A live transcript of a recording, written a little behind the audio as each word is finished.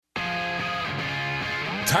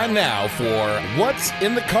Time now for What's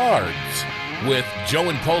in the Cards with Joe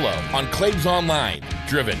and Polo on Claves Online,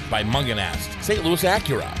 driven by Munganast, St. Louis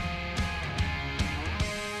Acura.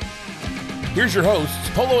 Here's your hosts,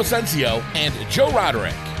 Polo Asensio and Joe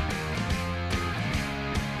Roderick.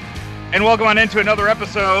 And welcome on into another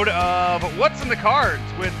episode of What's in the Cards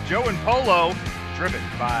with Joe and Polo, driven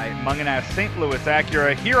by Munganast, St. Louis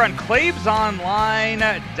Acura, here on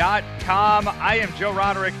ClavesOnline.com. I am Joe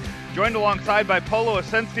Roderick, joined alongside by Polo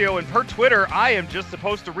Asensio, and per Twitter, I am just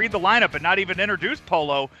supposed to read the lineup and not even introduce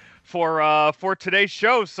Polo for today's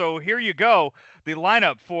show. So here you go. The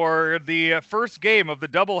lineup for the first game of the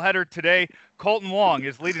doubleheader today. Colton Wong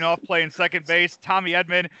is leading off playing second base. Tommy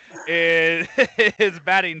Edman is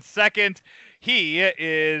batting second. He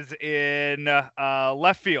is in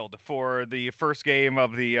left field for the first game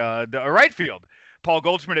of the right field. Paul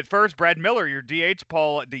Goldschmidt at first, Brad Miller, your DH,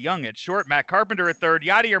 Paul DeYoung at short, Matt Carpenter at third,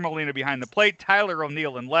 Yadier Molina behind the plate, Tyler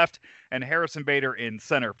O'Neill in left, and Harrison Bader in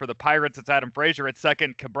center. For the Pirates, it's Adam Frazier at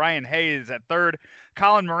second, Brian Hayes at third,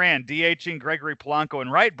 Colin Moran DHing, Gregory Polanco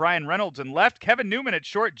in right, Brian Reynolds in left, Kevin Newman at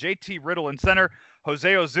short, JT Riddle in center,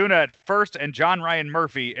 Jose Ozuna at first, and John Ryan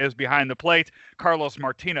Murphy is behind the plate. Carlos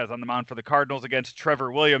Martinez on the mound for the Cardinals against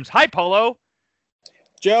Trevor Williams. Hi, Polo.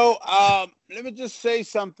 Joe, let me just say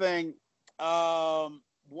something.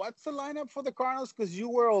 What's the lineup for the Cardinals? Because you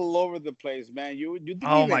were all over the place, man. You didn't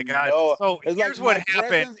oh even my God! know. So it's here's like what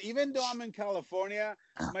happened. Even though I'm in California,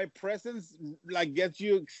 my presence like gets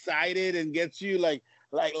you excited and gets you like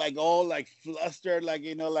all like flustered, like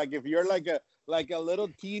like if you're like a little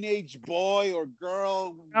teenage boy or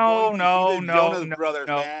girl. No, Jonas Brothers,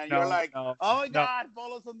 man. You're like, oh my God,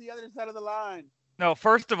 Polo's on the other side of the line. No,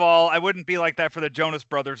 first of all, I wouldn't be like that for the Jonas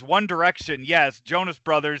Brothers. One Direction, yes. Jonas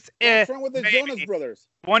Brothers, What's wrong with the maybe. Jonas Brothers?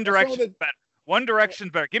 One Direction's better. One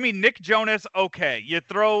Direction's better. Give me Nick Jonas, okay. You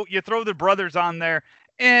throw the brothers on there,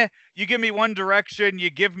 You give me One Direction,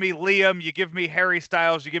 you give me Liam, you give me Harry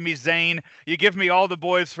Styles, you give me Zayn, you give me all the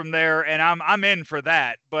boys from there, and I'm in for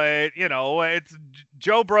that. But it's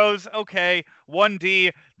Joe Bros, okay.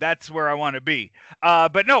 1D, that's where I want to be.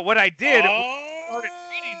 But no, what I did started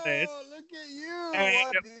reading this. Look at you.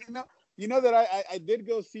 You know that I did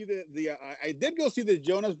go see I did go see the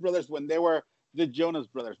Jonas Brothers when they were the Jonas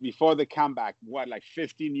Brothers before the comeback. Like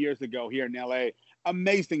 15 years ago here in LA.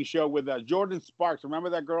 Amazing show with Jordan Sparks. Remember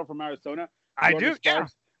that girl from Arizona? I do.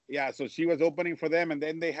 Sparks? Yeah. So she was opening for them, and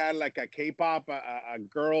then they had like a K-pop, a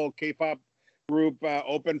girl K-pop group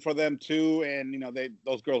open for them too. And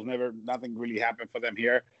those girls nothing really happened for them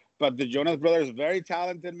here. But the Jonas Brothers, very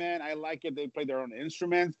talented, man. I like it. They play their own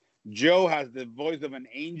instruments. Joe has the voice of an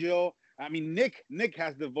angel. I mean, Nick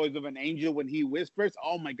has the voice of an angel when he whispers.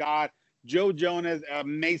 Oh, my God. Joe Jonas,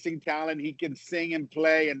 amazing talent. He can sing and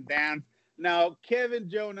play and dance. Now, Kevin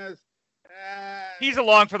Jonas. He's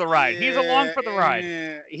along for the ride. He's along for the ride.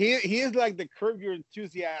 He is like the Curb Your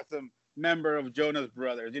Enthusiasm member of Jonas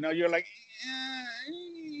Brothers. You're like,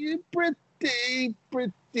 you're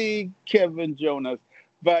pretty Kevin Jonas.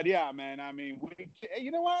 But, yeah, man, I mean,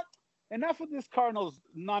 you know what? Enough of this Cardinals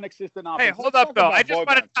non-existent offense. Hey, hold up, though. I just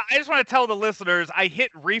want to tell the listeners, I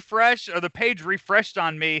hit refresh, or the page refreshed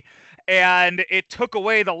on me, and it took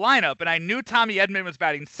away the lineup. And I knew Tommy Edman was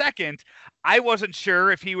batting second. I wasn't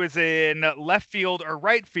sure if he was in left field or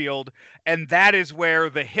right field, and that is where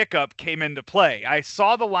the hiccup came into play. I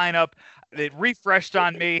saw the lineup. It refreshed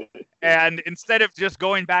on me, and instead of just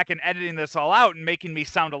going back and editing this all out and making me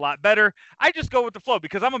sound a lot better, I just go with the flow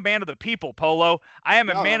because I'm a man of the people, Polo. I am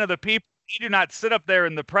a man of the people. I do not sit up there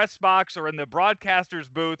in the press box or in the broadcaster's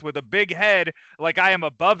booth with a big head like I am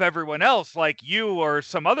above everyone else, like you or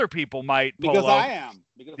some other people might, Polo. Because I am.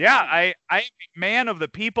 I am a man of the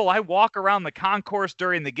people. I walk around the concourse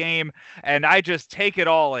during the game, and I just take it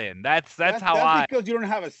all in. That's because you don't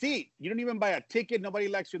have a seat. You don't even buy a ticket. Nobody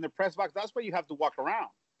likes you in the press box. That's why you have to walk around.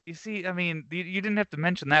 You see, I mean, you didn't have to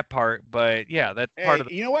mention that part, but yeah, that's part of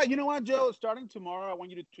the... You know what, Joe? Starting tomorrow, I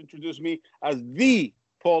want you to introduce me as the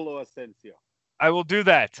Polo Asensio. I will do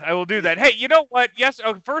that. Hey, you know what? Yes.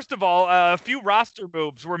 First of all, a few roster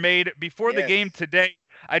moves were made before the game today.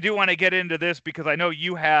 I do want to get into this because I know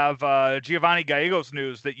you have Giovanni Gallegos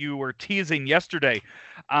news that you were teasing yesterday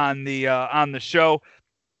on the show.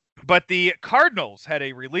 But the Cardinals had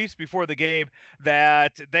a release before the game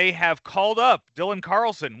that they have called up Dylan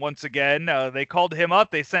Carlson once again. They called him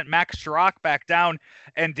up. They sent Max Schrock back down.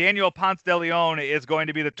 And Daniel Ponce de Leon is going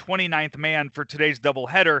to be the 29th man for today's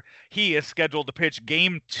doubleheader. He is scheduled to pitch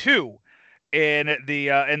Game 2 in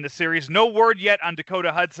the series. No word yet on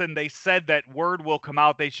Dakota Hudson. They said that word will come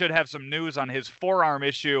out. They should have some news on his forearm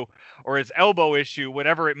issue or his elbow issue,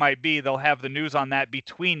 whatever it might be. They'll have the news on that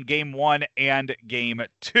between Game 1 and Game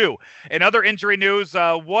 2. In other injury news,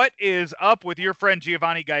 what is up with your friend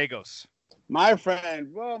Giovanni Gallegos? My friend,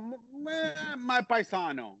 well, my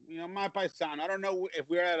paisano. My paisano. I don't know if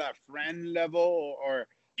we're at a friend level or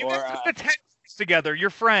you guys put the texts together. You're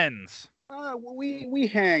friends. We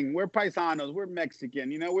hang. We're paisanos. We're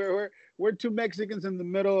Mexican. We're two Mexicans in the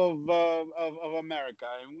middle of America,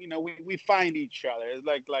 and we find each other. It's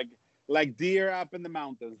like deer up in the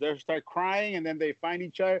mountains. They start crying, and then they find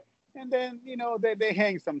each other, and then they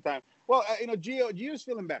hang sometime. Well, Gio's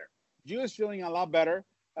feeling better. Gio's feeling a lot better.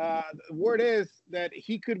 The word is that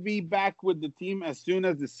he could be back with the team as soon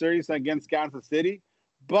as the series against Kansas City,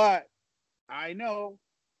 but I know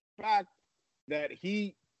fact that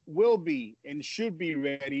he will be and should be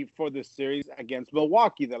ready for the series against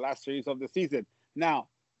Milwaukee, the last series of the season. Now,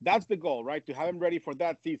 that's the goal, right? To have him ready for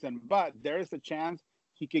that season. But there is a chance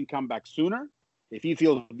he can come back sooner if he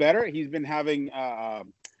feels better. He's been going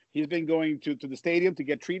to the stadium to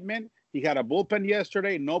get treatment. He had a bullpen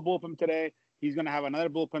yesterday, no bullpen today. He's going to have another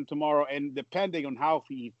bullpen tomorrow. And depending on how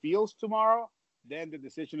he feels tomorrow, then the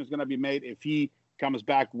decision is going to be made if he comes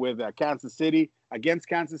back with Kansas City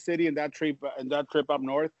in that trip up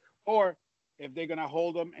north, or if they're going to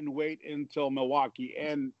hold him and wait until Milwaukee.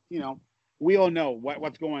 And we all know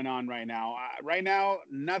what's going on right now. Right now,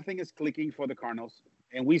 nothing is clicking for the Cardinals,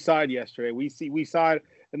 and we saw it yesterday. We saw it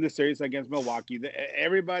in the series against Milwaukee.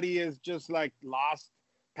 Everybody is just like lost,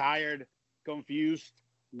 tired, confused,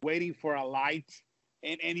 waiting for a light.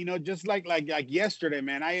 And just like yesterday,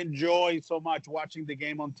 man, I enjoy so much watching the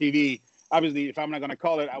game on TV. Obviously, if I'm not going to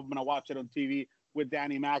call it, I'm going to watch it on TV with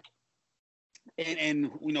Danny Mac and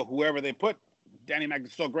whoever they put. Danny Mac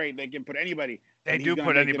is so great; they can put anybody. They do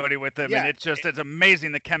put anybody with him, and it's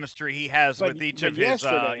amazing the chemistry he has with each of his.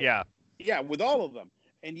 With all of them.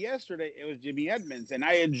 And yesterday it was Jimmy Edmonds, and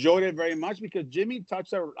I enjoyed it very much because Jimmy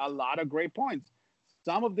touched a lot of great points.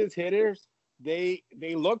 Some of these hitters, they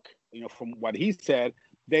look, from what he said,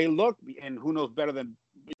 they look, and who knows better than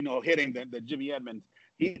hitting the Jimmy Edmonds.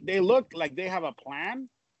 They look like they have a plan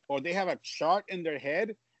or they have a chart in their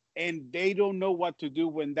head, and they don't know what to do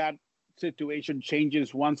when that situation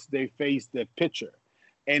changes once they face the pitcher.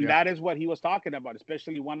 And that is what he was talking about,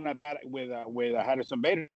 especially one with Harrison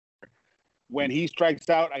Bader. When he strikes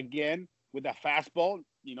out again with a fastball,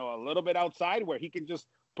 a little bit outside where he can just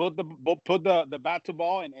put the bat to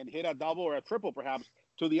ball and hit a double or a triple perhaps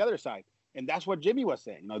to the other side. And that's what Jimmy was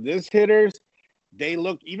saying. These hitters, they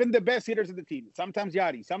look, even the best hitters of the team, sometimes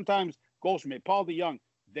Yadi, sometimes Goldschmidt, Paul DeJong,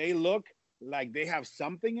 they look like they have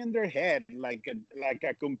something in their head, like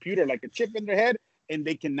a computer, like a chip in their head, and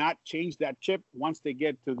they cannot change that chip once they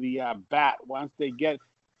get to the bat, once they get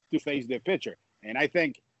to face their pitcher. And I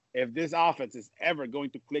think if this offense is ever going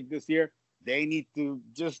to click this year, they need to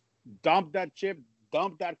just dump that chip,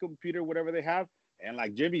 dump that computer, whatever they have. And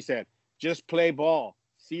like Jimmy said, just play ball,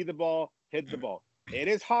 see the ball, hit the ball. It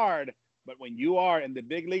is hard, but when you are in the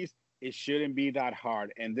big leagues, it shouldn't be that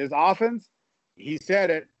hard. And this offense, he said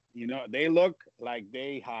it, they look like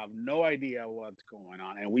they have no idea what's going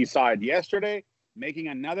on. And we saw it yesterday, making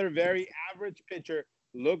another very average pitcher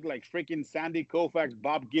look like freaking Sandy Koufax,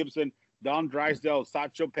 Bob Gibson, Don Drysdale,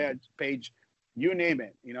 Satchel Paige, you name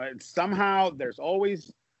it. Somehow there's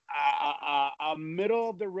always a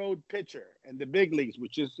middle-of-the-road pitcher in the big leagues,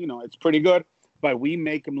 which is, it's pretty good, but we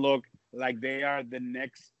make them look like they are the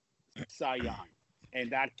next Cy Young,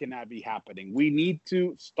 and that cannot be happening. We need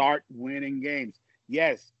to start winning games.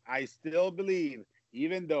 Yes, I still believe,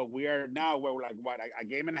 even though we're like, a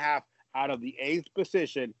game and a half out of the 8th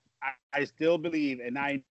position, I still believe, and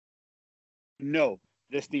I know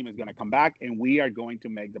this team is going to come back, and we are going to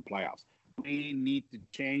make the playoffs. We need to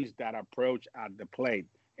change that approach at the plate.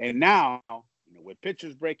 And now, with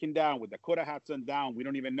pitchers breaking down, with Dakota Hudson down, we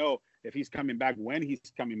don't even know if he's coming back, when he's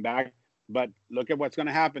coming back. But look at what's going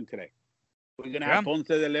to happen today. We're going to have Ponce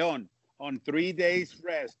de Leon on 3 days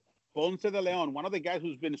rest. Ponce de Leon, one of the guys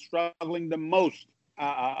who's been struggling the most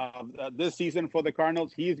this season for the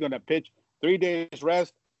Cardinals, he's going to pitch 3 days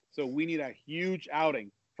rest. So we need a huge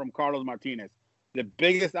outing from Carlos Martinez. The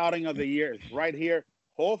biggest outing of the year is right here.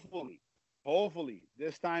 Hopefully,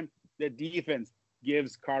 this time the defense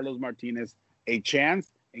gives Carlos Martinez a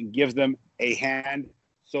chance and gives them a hand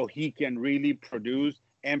so he can really produce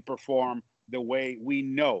and perform the way we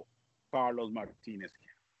know Carlos Martinez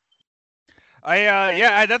can.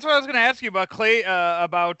 That's what I was going to ask you about, Clay,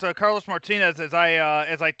 about Carlos Martinez as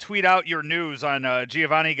I tweet out your news on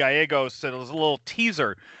Giovanni Gallegos. It was a little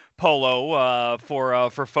teaser Polo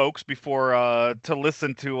for folks before to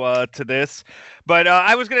listen to this. But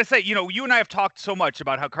I was going to say, you and I have talked so much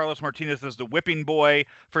about how Carlos Martinez is the whipping boy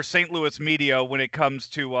for St. Louis media when it comes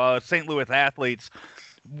to St. Louis athletes.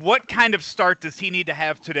 What kind of start does he need to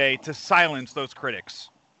have today to silence those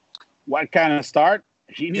critics? What kind of start?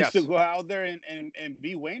 He needs to go out there and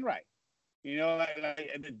be Wainwright.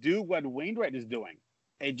 Like do what Wainwright is doing.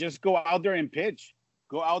 And just go out there and pitch.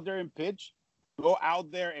 Go out there and pitch. Go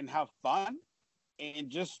out there and have fun. And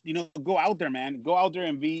just, go out there, man. Go out there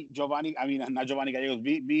and be Giovanni. I mean, not Giovanni Gallegos.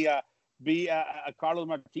 Be Carlos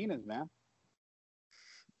Martinez, man.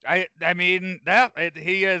 I mean,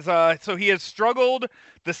 he is. So he has struggled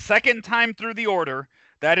the second time through the order.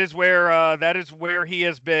 That is where he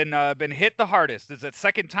has been hit the hardest. Is that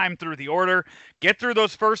second time through the order? Get through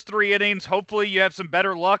those first 3 innings. Hopefully, you have some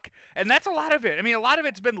better luck, and that's a lot of it. I mean, a lot of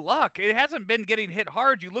it's been luck. It hasn't been getting hit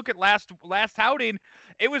hard. You look at last outing,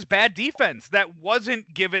 it was bad defense that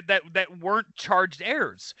wasn't given that weren't charged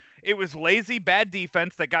errors. It was lazy, bad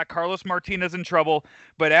defense that got Carlos Martinez in trouble.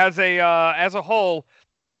 But as a whole,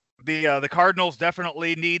 the Cardinals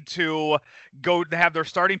definitely need to have their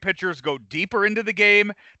starting pitchers go deeper into the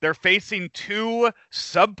game. They're facing 2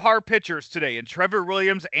 subpar pitchers today, in Trevor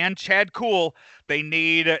Williams and Chad Kuhl. They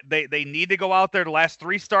need to go out there. The last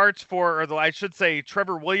 3 starts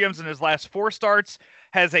Trevor Williams in his last 4 starts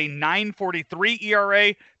has a 9.43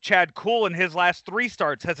 ERA. Chad Kuhl in his last 3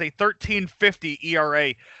 starts has a 13.50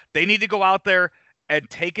 ERA. They need to go out there and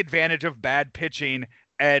take advantage of bad pitching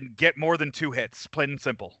and get more than 2 hits, plain and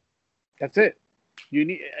simple. That's it.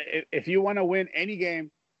 If you want to win any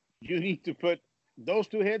game, you need to put those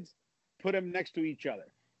 2 hits, put them next to each other,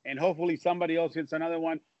 and hopefully somebody else hits another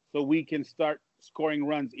one so we can start scoring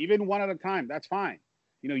runs, even one at a time. That's fine.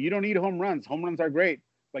 You don't need home runs. Home runs are great,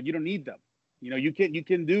 but you don't need them. You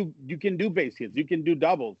can do base hits. You can do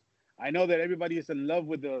doubles. I know that everybody is in love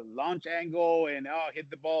with the launch angle and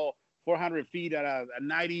hit the ball 400 feet at a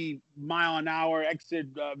 90 mile an hour exit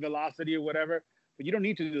velocity or whatever. But you don't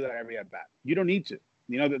need to do that every at bat. You don't need to.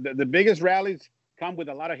 The biggest rallies come with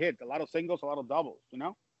a lot of hits, a lot of singles, a lot of doubles.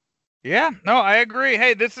 Yeah, no, I agree.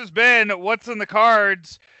 Hey, this has been What's in the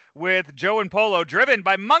Cards with Joe and Polo, driven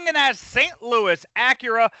by Mungenast St. Louis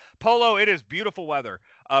Acura. Polo, it is beautiful weather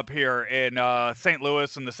up here in St.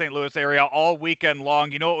 Louis and the St. Louis area all weekend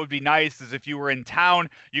long. What would be nice is if you were in town,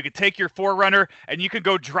 you could take your 4Runner and you could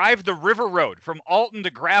go drive the River Road from Alton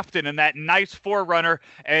to Grafton in that nice 4Runner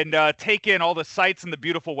and take in all the sights and the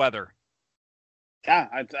beautiful weather. Yeah,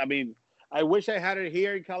 I mean, I wish I had it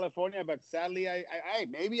here in California, but sadly,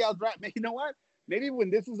 maybe I'll drive. You know what? Maybe when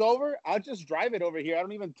this is over, I'll just drive it over here. I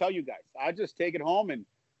don't even tell you guys. I'll just take it home and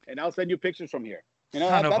I'll send you pictures from here.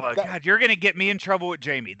 God, you're going to get me in trouble with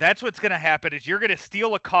Jamie. That's what's going to happen is you're going to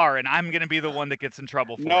steal a car and I'm going to be the one that gets in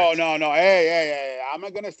trouble for it. No. Hey. I'm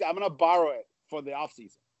going to borrow it for the off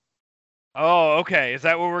season. Oh, okay. Is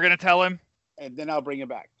that what we're going to tell him? And then I'll bring it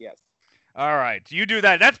back. Yes. All right. You do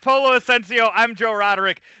that. That's Polo Ascencio. I'm Joe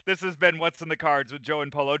Roderick. This has been What's in the Cards with Joe and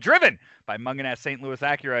Polo, driven by Mungenast St. Louis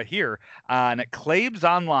Acura here on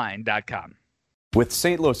ClaibsOnline.com. With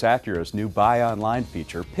St. Louis Acura's new Buy Online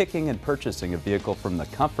feature, picking and purchasing a vehicle from the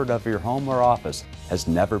comfort of your home or office has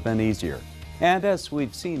never been easier. And as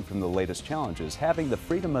we've seen from the latest challenges, having the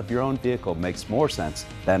freedom of your own vehicle makes more sense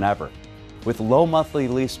than ever. With low monthly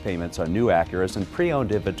lease payments on new Acuras and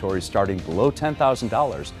pre-owned inventory starting below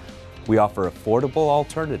 $10,000, we offer affordable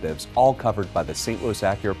alternatives, all covered by the St. Louis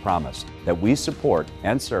Acura promise that we support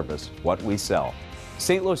and service what we sell.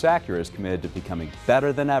 St. Louis Acura is committed to becoming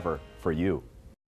better than ever for you.